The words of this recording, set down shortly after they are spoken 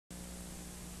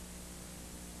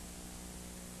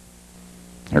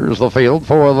Here's the field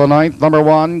for the ninth. Number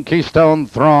 1, Keystone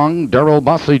Throng, Daryl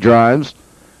Busse drives.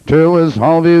 2 is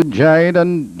Hallview Jade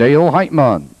and Dale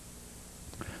Heitman.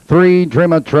 3,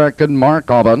 Dreamer Trek and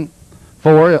Mark Auburn.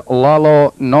 4,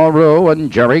 Lalo Noru and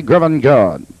Jerry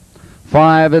Grivengood.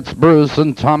 5, it's Bruce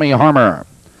and Tommy Harmer.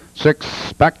 6,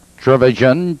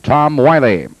 Spectravision, Tom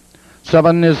Wiley.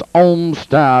 7 is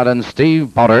Olmsted and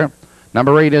Steve Potter.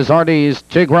 Number 8 is Artie's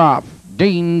Tigroff.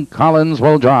 Dean Collins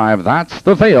will drive. That's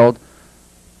the field.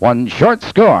 One short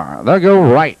score. They'll go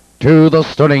right to the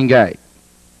starting gate.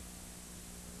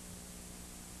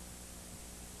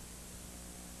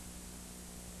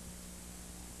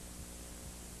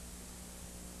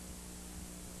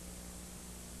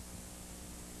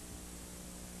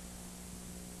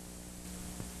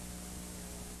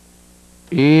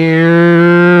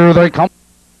 Here they come.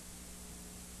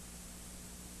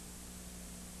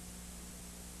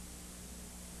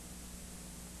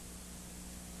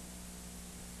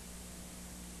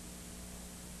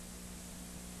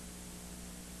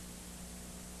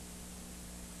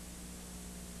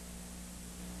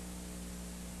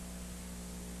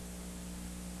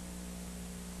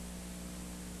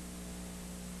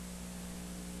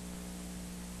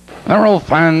 Daryl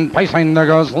fan pacing. There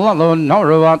goes Lalo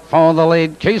Noru out for the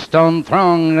lead. Keystone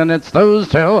Throng, and it's those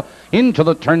two into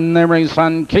the turn they race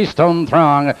on. Keystone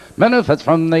Throng benefits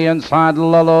from the inside.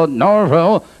 Lalo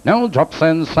Noru now drops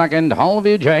in second.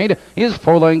 Hallview Jade is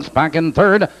 4 lengths back in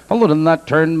third, followed in that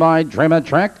turn by Dreamer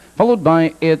Trek, followed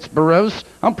by It's Bruce.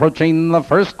 Approaching the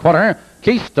first quarter,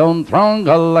 Keystone Throng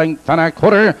a length and a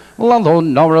quarter. Lalo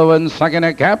Noru in second,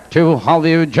 a gap to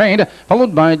Hallview Jade,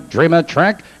 followed by Dreamer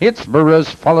Trek. It's Bruce,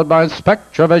 followed by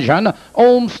Spectravision,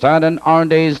 Olmsted and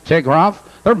Artie's Tigroff.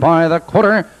 They're by the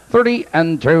quarter. 30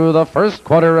 and 2 the first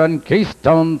quarter, and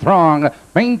Keystone Throng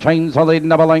maintains a lead,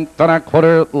 double length and a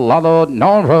quarter. Lalo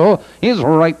Noru is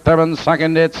right there in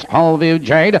second. It's Hallview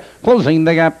Jade, closing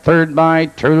the gap third by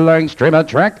 2 lengths. Dreamer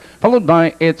Trek, followed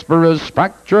by It's Bruce,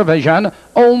 Spectravision,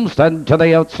 Olmsted to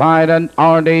the outside, and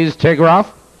Artie's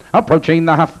Tigroff. Approaching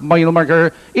the half-mile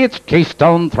marker, it's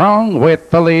Keystone Throng with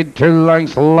the lead, 2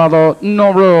 lengths. Lalo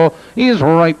Noru is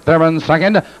right there in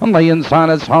second. On the inside,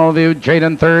 it's Hallview Jade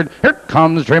in third. Here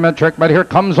comes Dreamer Trick, but here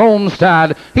comes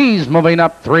Olmsted. He's moving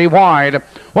up 3 wide.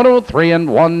 103 and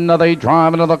 1, they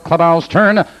drive into the clubhouse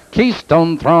turn.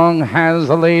 Keystone Throng has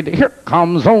the lead. Here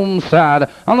comes Olmsted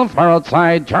on the far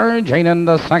outside, charging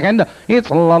into second. It's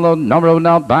Lalo Noru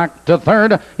now back to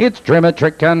third. It's Dreamer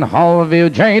Trick and Hallview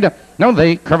Jade. Now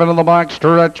they curve into the back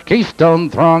stretch. Keystone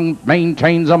Throng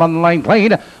maintains a 1-length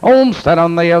lead. Olmsted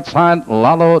on the outside.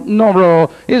 Lalo Noru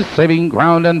is saving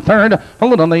ground in third.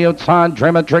 Followed on the outside,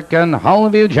 Dreamer Trick and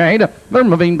Hallview Jade. They're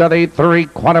moving by the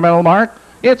 3/4 mile mark.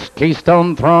 It's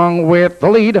Keystone Throng with the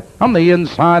lead. On the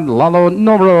inside, Lalo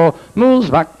Noru moves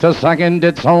back to second.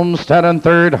 It's Olmsted in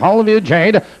third. Hallview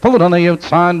Jade, followed on the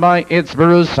outside by It's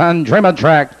Bruce and Dreamer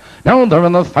Trek. Now they're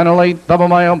in the final 1/8 of a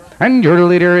mile, and your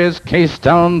leader is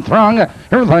Keystone Throng.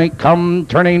 Here they come,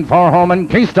 turning for home, and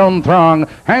Keystone Throng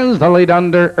has the lead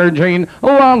under urging.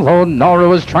 Lalo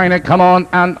Noru is trying to come on,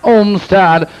 and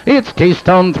Olmsted. It's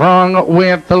Keystone Throng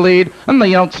with the lead. On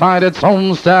the outside, it's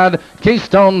Olmsted.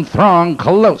 Keystone Throng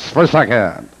close for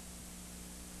second.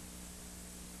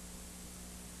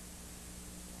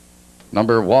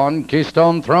 Number 1,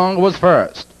 Keystone Throng was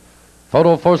first.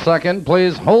 Photo for second,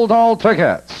 please hold all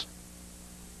tickets.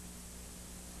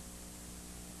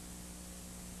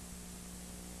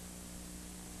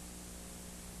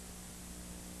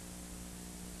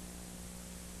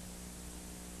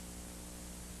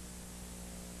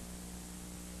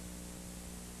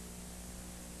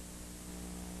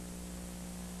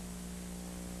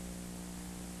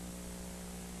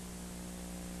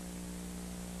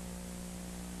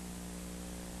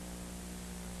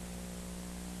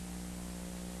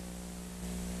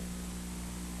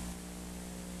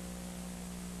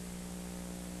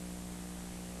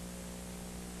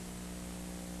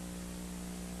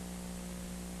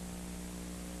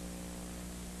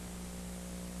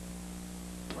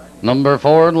 Number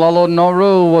 4, Lalo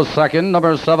Noru was second.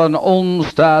 Number 7,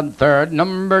 Olmsted third.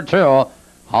 Number 2,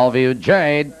 Hallview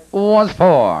Jade was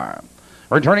 4.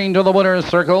 Returning to the winner's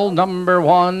circle, number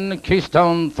 1,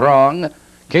 Keystone Throng.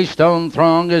 Keystone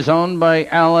Throng is owned by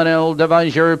L&L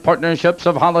Devisure Partnerships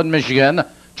of Holland, Michigan.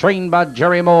 Trained by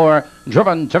Jerry Moore.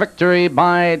 Driven to victory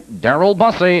by Daryl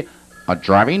Busse. A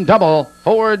driving double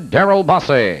for Daryl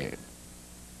Busse.